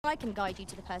I can guide you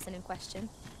to the person in question.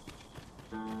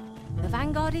 The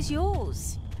vanguard is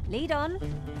yours. Lead on.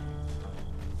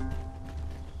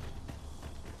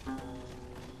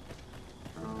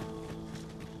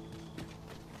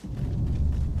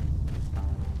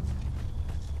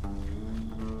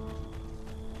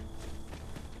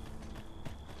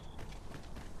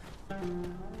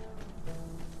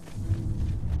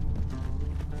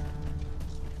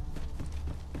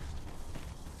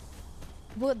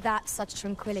 Would that such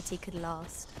tranquility could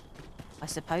last. I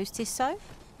suppose 'tis so.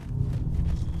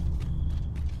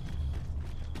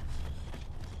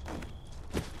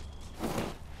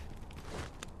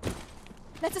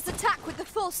 Let us attack with the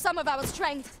full sum of our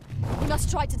strength. We must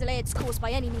try to delay its course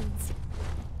by any means.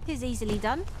 'Tis easily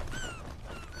done.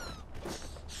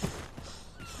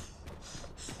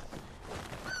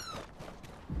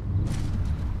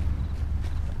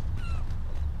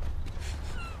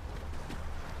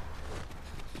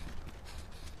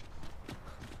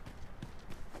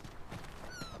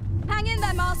 Hang in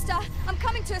there, Master. I'm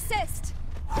coming to assist.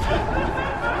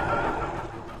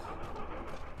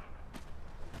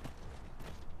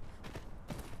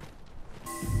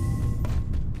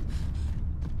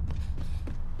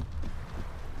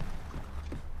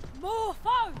 More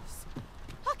foes!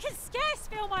 I can scarce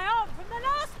feel my arm from the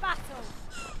last battle!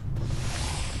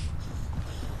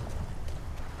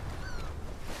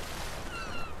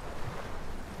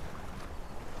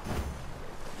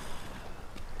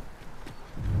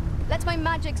 Let my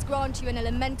magics grant you an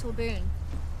elemental boon.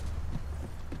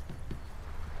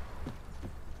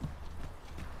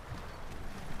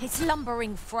 Its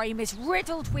lumbering frame is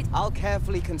riddled with... I'll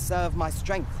carefully conserve my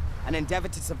strength and endeavor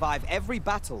to survive every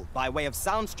battle by way of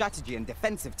sound strategy and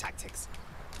defensive tactics.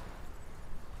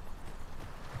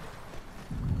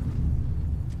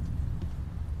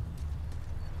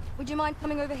 Would you mind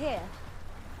coming over here?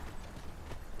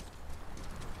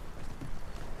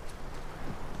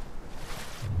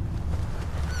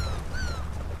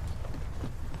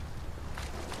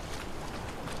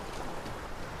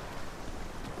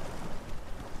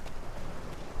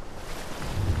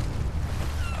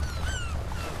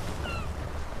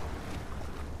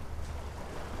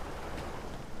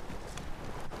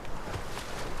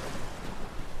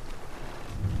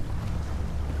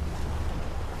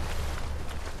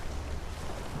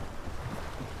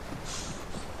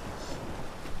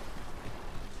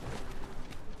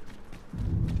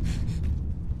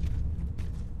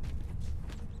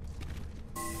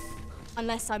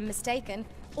 Unless I'm mistaken,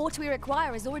 aught we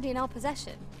require is already in our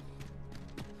possession.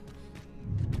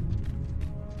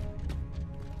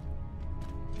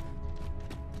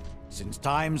 Since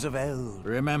times of eld,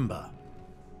 remember,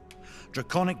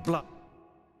 draconic blood.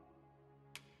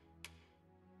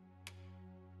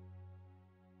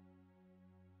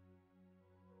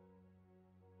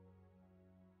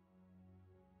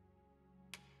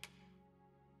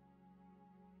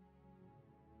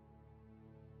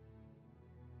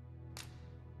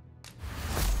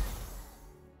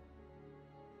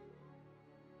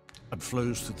 Blood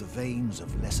flows through the veins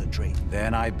of lesser drake.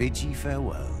 Then I bid ye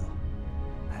farewell,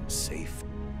 and safe.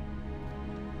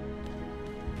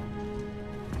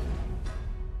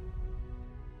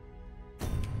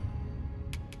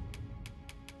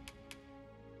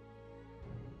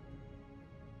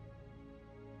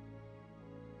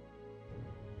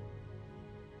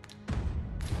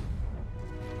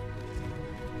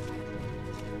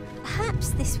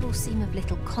 Perhaps this will seem of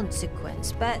little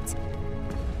consequence, but